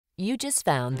You just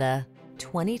found the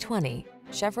 2020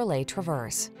 Chevrolet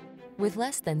Traverse. With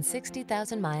less than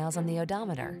 60,000 miles on the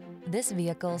odometer, this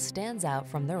vehicle stands out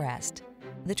from the rest.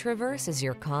 The Traverse is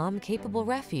your calm, capable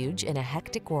refuge in a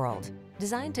hectic world.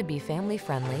 Designed to be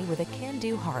family-friendly with a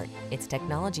can-do heart, its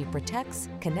technology protects,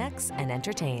 connects, and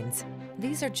entertains.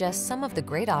 These are just some of the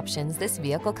great options this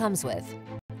vehicle comes with: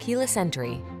 keyless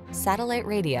entry, satellite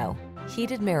radio,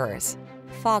 heated mirrors,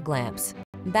 fog lamps,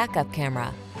 backup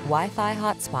camera, Wi-Fi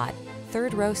hotspot,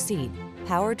 third row seat,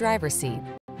 power driver seat,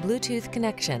 Bluetooth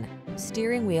connection,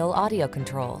 steering wheel audio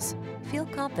controls. Feel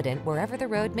confident wherever the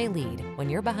road may lead when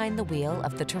you're behind the wheel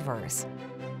of the Traverse.